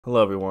Hello,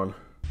 everyone.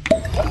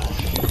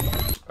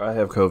 I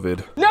have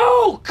COVID.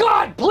 No!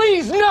 God,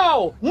 please,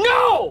 no!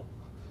 No!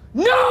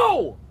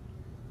 No!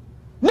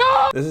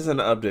 No! This isn't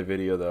an update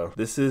video, though.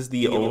 This is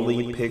the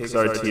only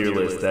Pixar tier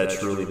list that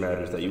truly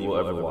matters that you will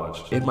ever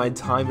watch. In my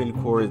time in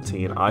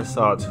quarantine, I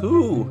saw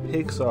 2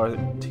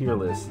 Pixar tier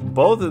lists.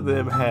 Both of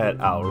them had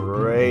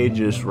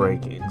outrageous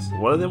rankings.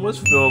 One of them was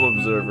Film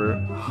Observer.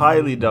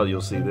 Highly doubt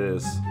you'll see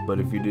this, but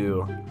if you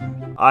do,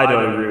 I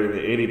don't agree with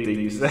anything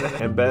you say.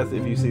 And Beth,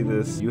 if you see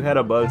this, you had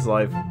A Bug's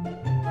Life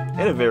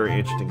in a very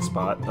interesting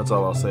spot. That's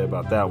all I'll say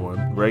about that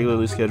one.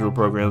 Regularly scheduled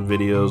program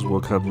videos will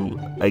come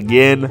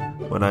again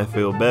when I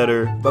feel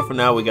better. But for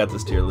now, we got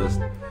this tier list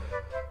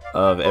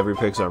of every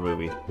Pixar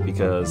movie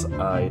because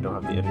I don't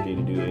have the energy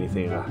to do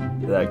anything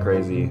that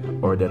crazy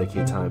or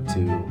dedicate time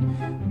to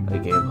a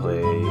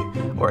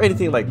gameplay or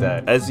anything like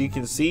that. As you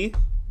can see,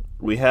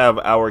 we have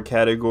our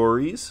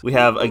categories. We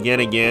have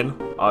again.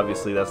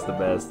 Obviously, that's the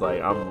best.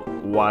 Like,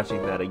 I'm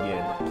watching that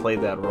again. Play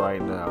that right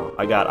now.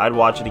 I'd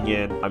watch it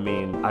again. I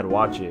mean, I'd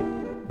watch it,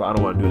 but I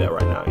don't want to do that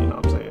right now. You know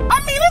what I'm saying?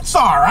 I mean, it's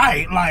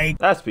alright. Like,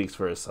 that speaks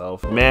for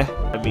itself. Meh.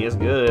 I mean, it's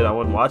good. I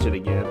wouldn't watch it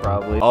again,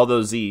 probably. All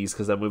those Z's,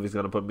 because that movie's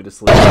gonna put me to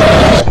sleep.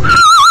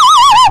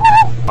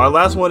 Our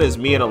last one is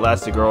me and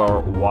Elastigirl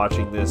are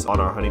watching this on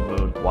our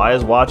honeymoon. Why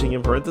is watching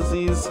in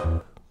parentheses?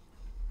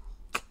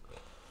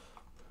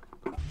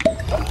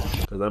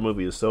 Because that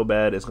movie is so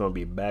bad, it's going to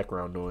be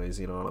background noise,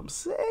 you know what I'm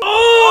saying?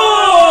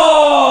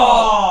 Oh!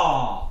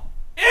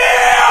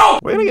 Ew!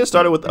 We're going to get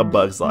started with A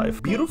Bug's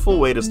Life. Beautiful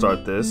way to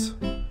start this,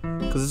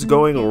 because it's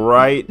going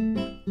right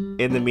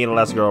in the me and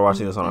Elastigirl are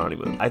watching this on our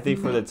honeymoon. I think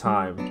for the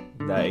time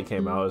that it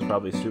came out, it was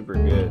probably super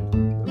good.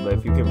 But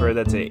if you compare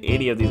that to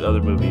any of these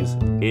other movies,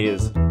 it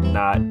is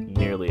not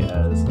nearly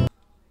as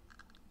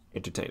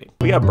entertaining.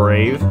 We got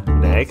Brave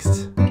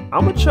next.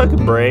 I'm going to chuck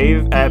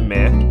Brave at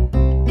meh.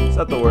 It's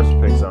not the worst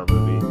Pixar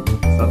movie.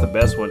 It's not the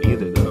best one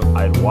either, though.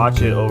 I'd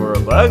watch it over A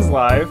Bug's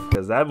Life,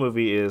 because that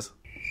movie is...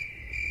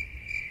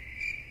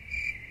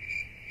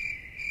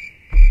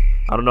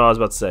 I don't know what I was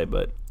about to say,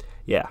 but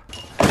yeah.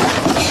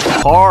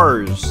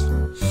 Cars.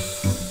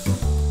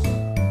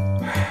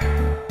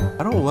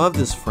 I don't love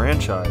this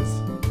franchise,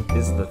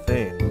 is the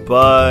thing.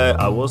 But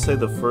I will say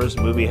the first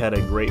movie had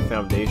a great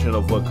foundation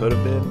of what could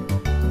have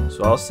been.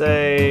 So I'll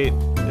say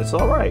it's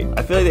alright.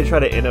 I feel like they try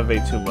to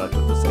innovate too much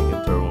with the second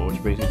and third one,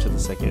 which brings me to the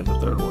second and the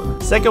third one.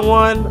 Second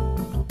one,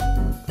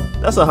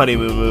 that's a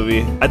honeymoon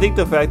movie. I think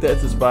the fact that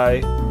it's a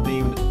spy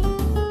themed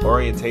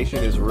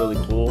orientation is really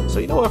cool. So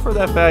you know what, for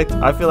that fact,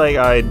 I feel like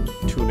I'd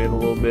tune in a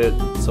little bit.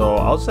 So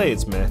I'll say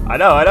it's meh. I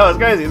know, it's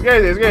crazy,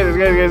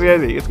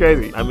 it's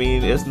crazy. I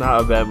mean, it's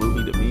not a bad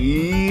movie to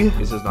me.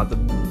 It's just not the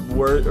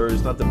worst, or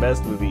it's not the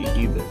best movie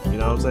either. You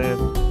know what I'm saying?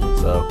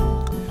 So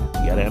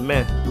you gotta have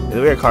meh. And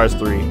then we got Cars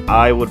 3.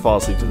 I would fall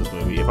asleep to this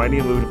movie. If I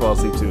need a movie to fall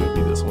asleep to, it'd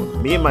be this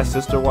one. Me and my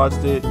sister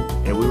watched it,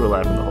 and we were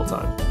laughing the whole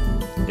time.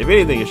 If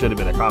anything, it should have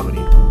been a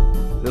comedy.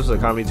 If this was a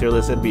comedy tier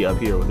list, it'd be up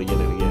here with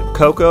Again and Again.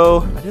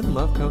 Coco. I didn't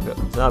love Coco.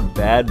 It's not a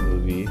bad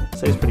movie. I'd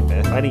say it's pretty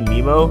meh. Finding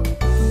Nemo.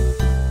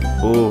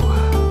 Ooh.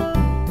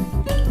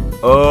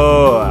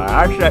 Oh,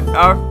 I should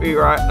Duffy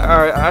right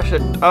there. I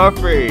should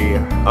Duffy.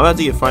 I'm gonna have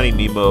to get Finding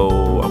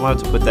Nemo. I'm gonna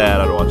have to put that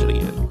out and watch it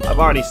again. I've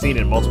already seen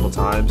it multiple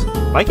times.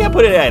 If I can't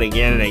put it at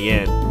again and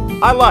again,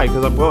 I lied,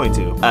 because I'm going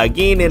to.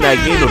 Again and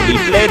again,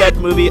 replay that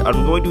movie.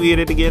 I'm going to hear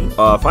it again.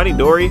 Finding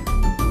Dory,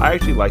 I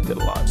actually liked it a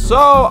lot.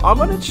 So I'm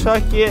gonna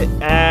chuck it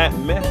at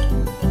meh.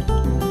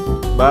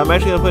 But I'm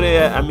actually gonna put it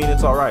at, I mean,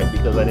 it's alright,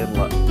 because I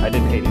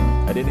didn't hate it.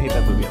 I didn't hate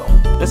that movie at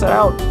all. Miss it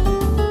out,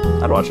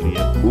 I'd watch it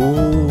again.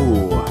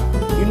 Ooh.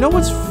 You know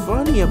what's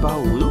funny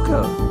about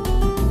Luca?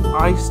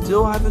 I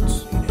still haven't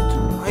seen it.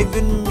 I've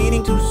been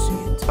meaning to see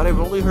it, but I've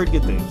only heard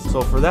good things.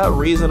 So for that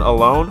reason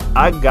alone,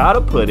 I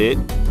gotta put it,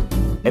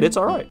 and it's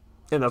alright.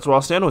 And that's where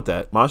I'll stand with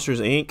that. Monsters,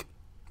 Inc.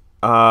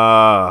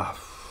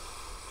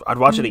 I'd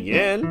watch it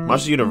again.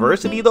 Monsters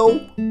University, though.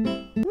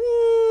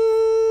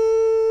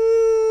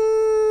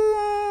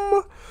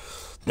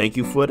 Thank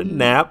you for the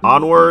nap.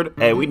 Onward.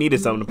 Hey, we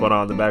needed something to put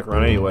on in the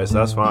background anyway, so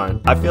that's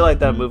fine. I feel like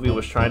that movie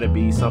was trying to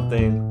be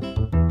something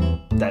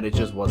that it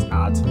just was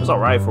not. It was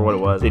alright for what it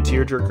was. The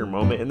tearjerker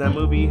moment in that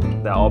movie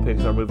that all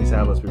Pixar movies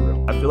have, let's be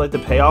real. I feel like the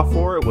payoff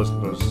for it was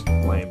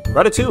lame.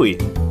 Ratatouille.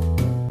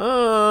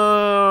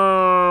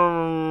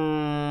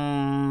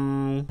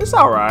 It's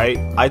alright.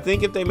 I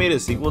think if they made a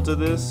sequel to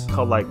this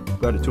called like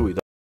Ratatouille.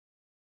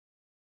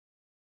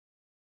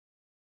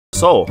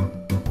 Soul.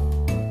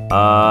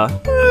 I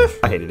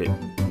hated it.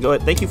 Go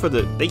ahead. Thank you for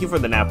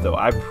the nap though.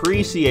 I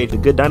appreciate The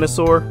Good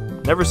Dinosaur.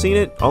 Never seen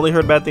it. Only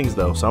heard bad things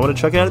though. So I'm gonna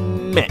check it out.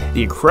 Meh.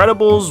 The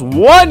Incredibles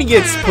 1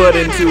 gets put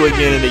into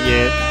Again and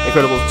Again.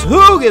 Incredibles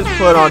 2 gets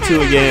put onto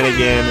Again and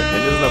Again.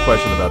 And there's no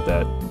question about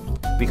that.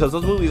 Because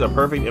those movies are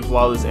perfect and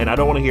flawless, and I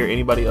don't want to hear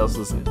anybody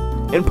else's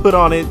input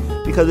on it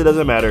because it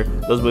doesn't matter.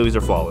 Those movies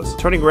are flawless.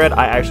 Turning Red,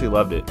 I actually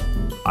loved it.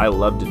 I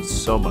loved it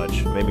so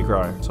much. It made me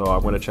cry. So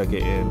I'm gonna check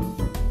it in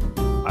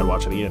I'd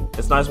watch it again.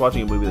 It's nice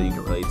watching a movie that you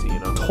can relate to, you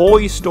know.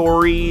 Toy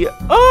Story,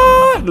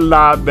 a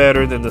lot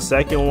better than the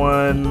second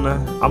one.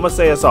 I'm gonna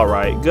say it's all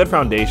right. Good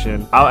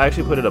foundation. I'll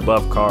actually put it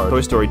above Cars.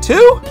 Toy Story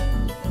 2,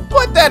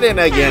 put that in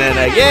again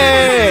and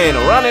again.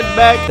 Run it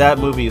back. That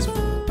movie is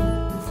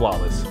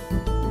flawless.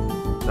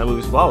 That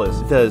movie's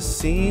flawless. The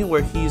scene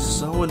where he's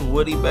sewing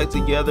Woody back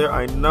together,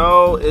 I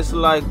know it's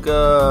like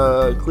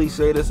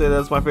cliche to say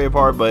that's my favorite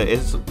part, but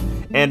it's,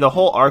 and the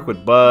whole arc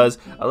with Buzz.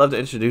 I love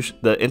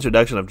the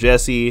introduction of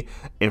Jesse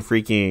and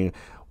freaking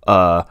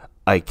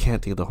I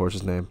can't think of the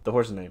horse's name. The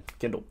horse's name,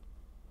 Kendall,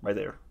 right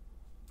there.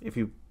 If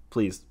you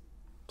please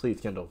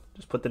Kendall,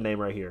 just put the name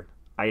right here.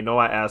 I know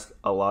I ask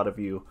a lot of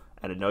you,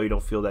 and I know you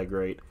don't feel that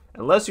great.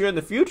 Unless you're in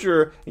the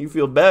future and you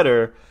feel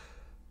better,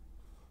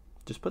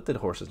 just put the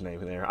horse's name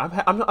in there.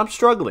 I'm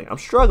struggling. I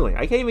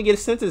can't even get a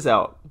sentence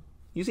out.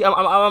 You see, I'm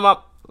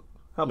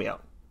help me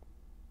out.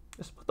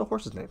 Just put the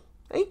horse's name.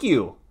 Thank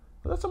you.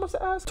 That's so much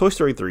to ask. Toy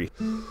Story 3.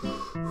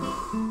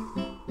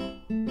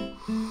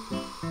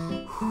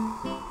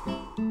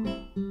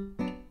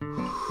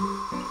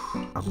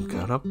 I'm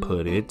gonna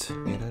put it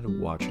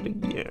and watch it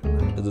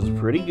again. This is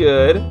pretty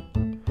good.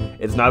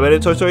 It's not better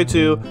than Toy Story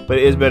 2, but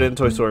it is better than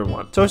Toy Story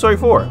 1. Toy Story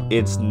 4.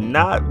 It's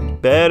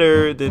not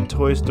better than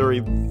Toy Story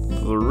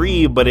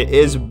 3, but it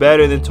is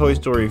better than Toy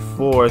Story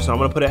 4. So I'm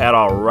going to put it at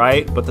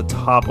alright, but the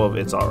top of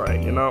it's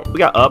alright, you know? We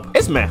got Up.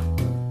 It's meh.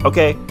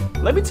 Okay?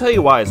 Let me tell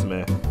you why it's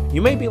meh.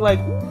 You may be like,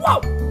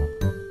 whoa!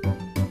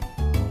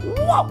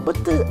 Whoa!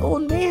 But the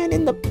old man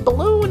in the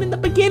balloon in the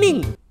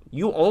beginning.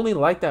 You only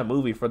like that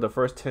movie for the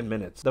first 10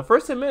 minutes. The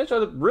first 10 minutes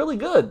are really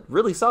good,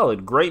 really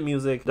solid, great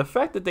music. The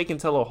fact that they can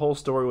tell a whole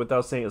story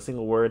without saying a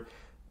single word,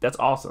 that's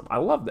awesome. I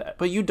love that.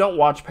 But you don't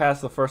watch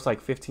past the first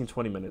like 15,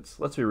 20 minutes.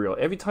 Let's be real.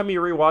 Every time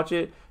you rewatch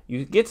it,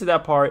 you get to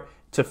that part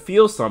to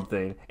feel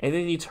something, and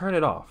then you turn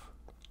it off.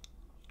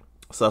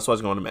 So that's why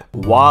it's going to meh.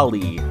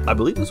 WALL-E. I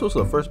believe this was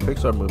the first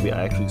Pixar movie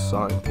I actually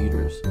saw in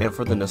theaters. And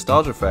for the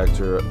nostalgia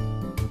factor,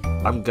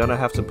 I'm gonna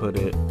have to put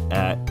it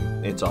at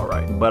it's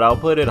alright. But I'll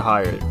put it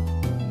higher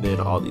than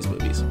all these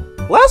movies.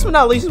 Last but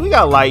not least, we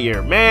got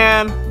Lightyear.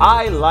 Man,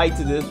 I liked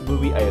this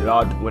movie a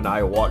lot when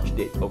I watched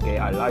it. Okay,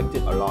 I liked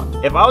it a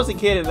lot. If I was a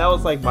kid and that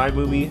was like my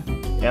movie,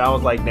 and I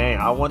was like, dang,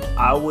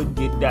 I would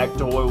get that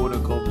toy when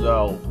it comes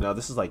out. Now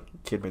this is like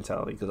kid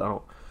mentality because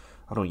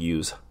I don't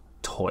use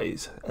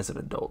toys as an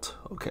adult.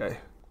 Okay.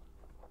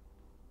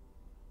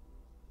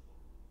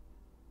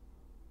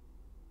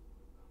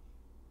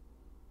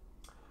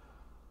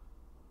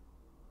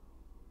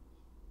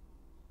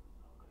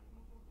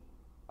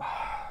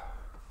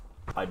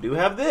 I do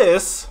have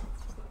this.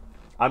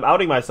 I'm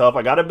outing myself.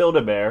 I got a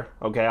Build-A-Bear.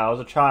 Okay, I was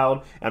a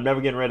child. I'm never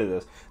getting rid of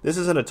this. This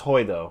isn't a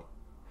toy, though.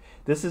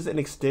 This is an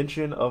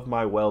extension of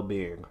my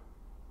well-being.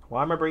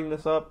 Why am I bringing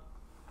this up?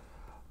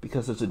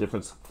 Because there's a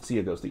difference. See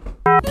ya, Ghosty.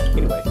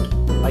 Anyway,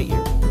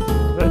 Lightyear.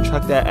 I'm going to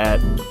chuck that at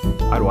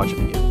I'd watch it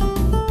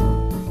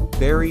again.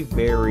 Very,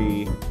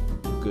 very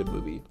good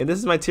movie. And this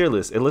is my tier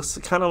list. It looks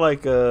kind of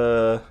like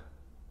a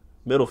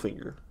middle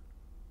finger.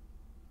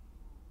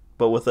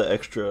 But with an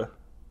extra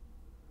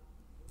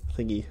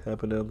thingy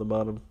happening at the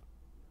bottom.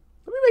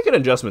 Let me make an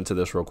adjustment to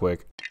this real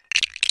quick.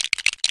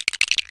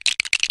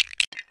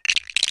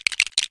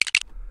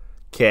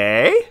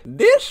 Okay,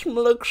 this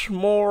looks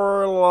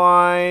more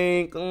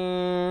like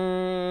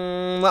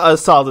a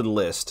solid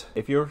list.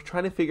 If you're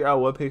trying to figure out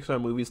what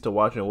Pixar movies to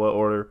watch in what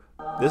order,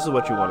 this is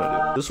what you want to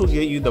do. This will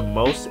get you the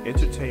most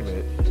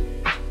entertainment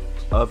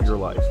of your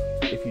life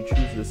if you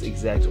choose this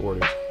exact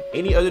order.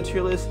 Any other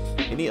tier list,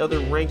 any other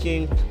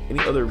ranking, any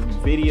other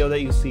video that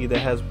you see that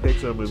has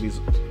Pixar movies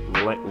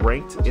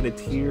ranked in a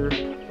tier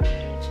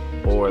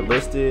or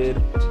listed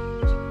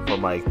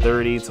from like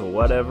 30 to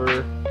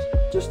whatever,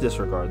 just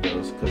disregard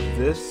those, because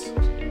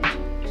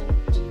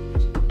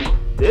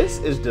this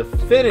is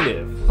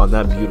definitive. On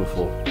that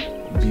beautiful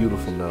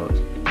note,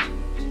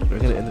 we're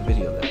gonna end the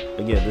video there.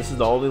 Again, this is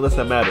the only list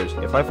that matters.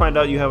 If I find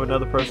out you have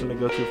another person to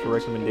go to for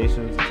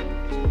recommendations,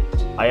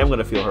 I am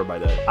gonna feel hurt by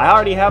that. I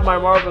already have my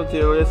Marvel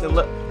tier list, and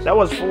look, that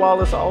was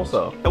flawless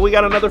also. And we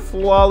got another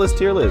flawless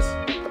tier list.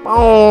 Come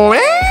on,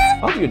 man!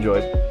 I hope you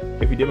enjoyed.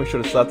 If you did, make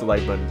sure to slap the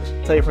like button,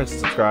 tell your friends to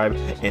subscribe,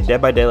 and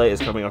Dead by Daylight is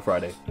coming on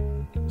Friday.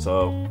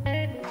 So,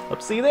 hope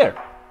to see you there.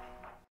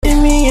 Give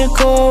me a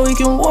call, we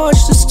can watch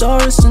the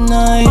stars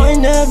tonight. I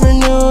never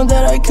knew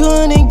that I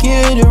couldn't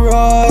get it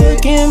right.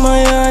 Look in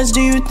my eyes,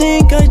 do you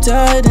think I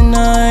died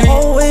tonight?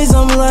 Always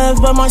I'm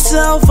left by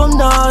myself, I'm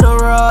not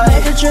alright.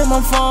 Never check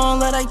my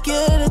phone, let I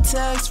get a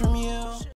text from you.